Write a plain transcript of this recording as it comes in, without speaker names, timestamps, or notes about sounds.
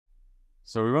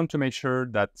So we want to make sure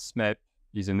that SMEP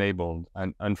is enabled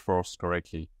and enforced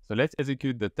correctly. So let's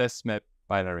execute the test SMEP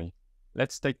binary.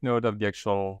 Let's take note of the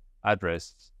actual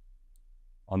address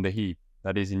on the heap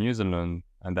that is in userland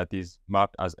and that is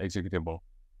marked as executable.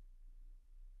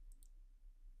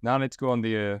 Now let's go on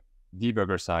the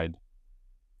debugger side.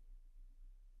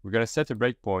 We're going to set a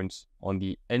breakpoint on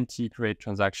the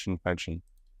nt_create_transaction function.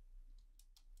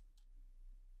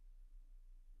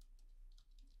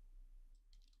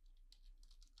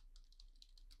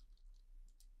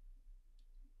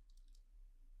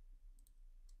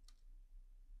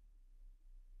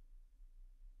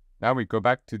 Now we go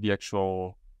back to the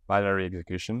actual binary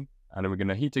execution, and we're going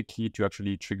to hit a key to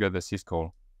actually trigger the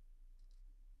syscall.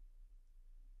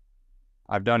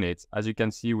 I've done it. As you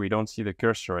can see, we don't see the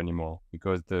cursor anymore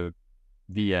because the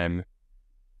VM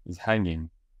is hanging.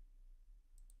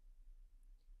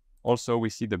 Also,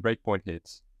 we see the breakpoint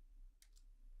hit.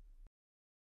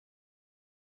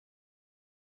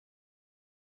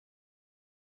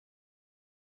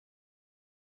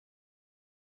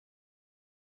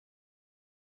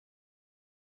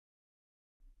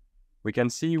 We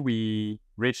can see we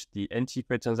reached the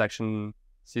nt_create_transaction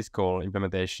syscall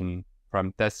implementation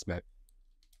from test SMEP.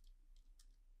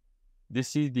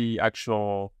 This is the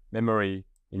actual memory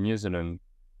in userland.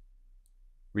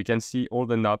 We can see all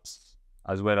the knobs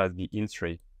as well as the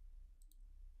in3.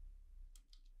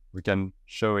 We can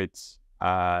show it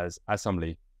as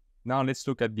assembly. Now let's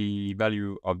look at the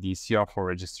value of the CR4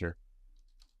 register.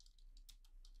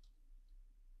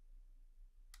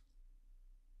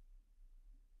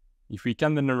 If we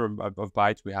count the number of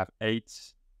bytes, we have 8,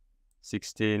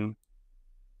 16,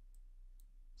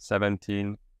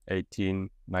 17, 18,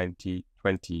 19,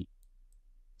 20.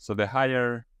 So the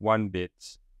higher one bit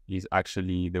is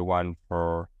actually the one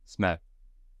for SMEP.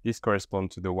 This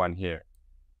corresponds to the one here.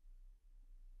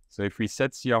 So if we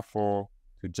set CR4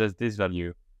 to just this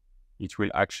value, it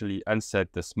will actually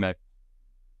unset the SMEP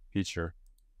feature.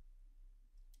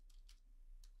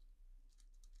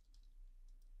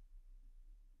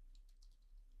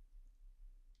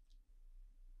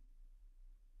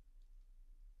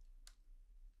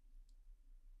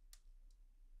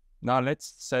 Now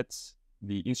let's set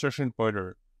the instruction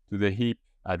pointer to the heap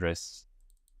address.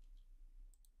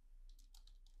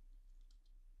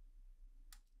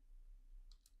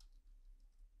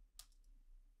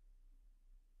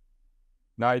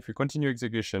 Now if we continue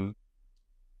execution,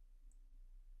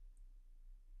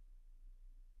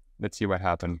 let's see what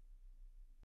happened.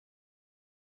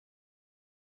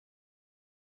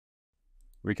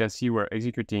 We can see we're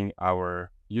executing our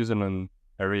userland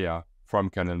area from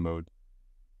kernel mode.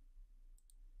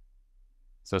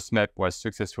 So SMEP was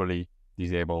successfully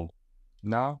disabled.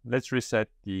 Now let's reset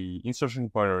the instruction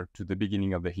pointer to the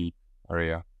beginning of the heap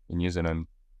area in userland.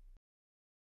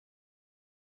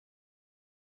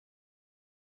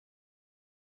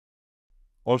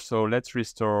 Also, let's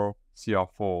restore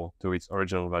CR4 to its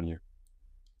original value.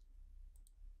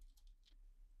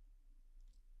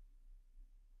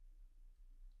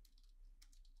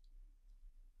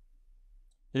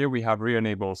 Here we have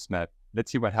re-enabled SMEP.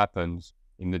 Let's see what happens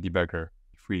in the debugger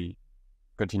if we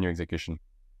continue execution.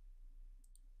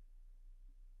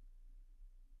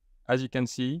 As you can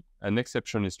see, an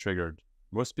exception is triggered,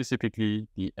 more specifically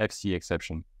the FC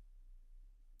exception.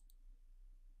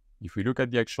 If we look at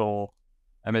the actual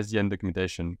MSDN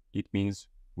documentation, it means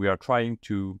we are trying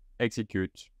to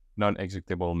execute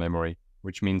non-executable memory,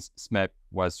 which means SMEP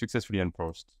was successfully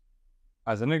enforced.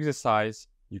 As an exercise,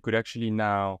 you could actually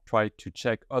now try to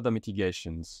check other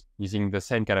mitigations using the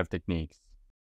same kind of techniques.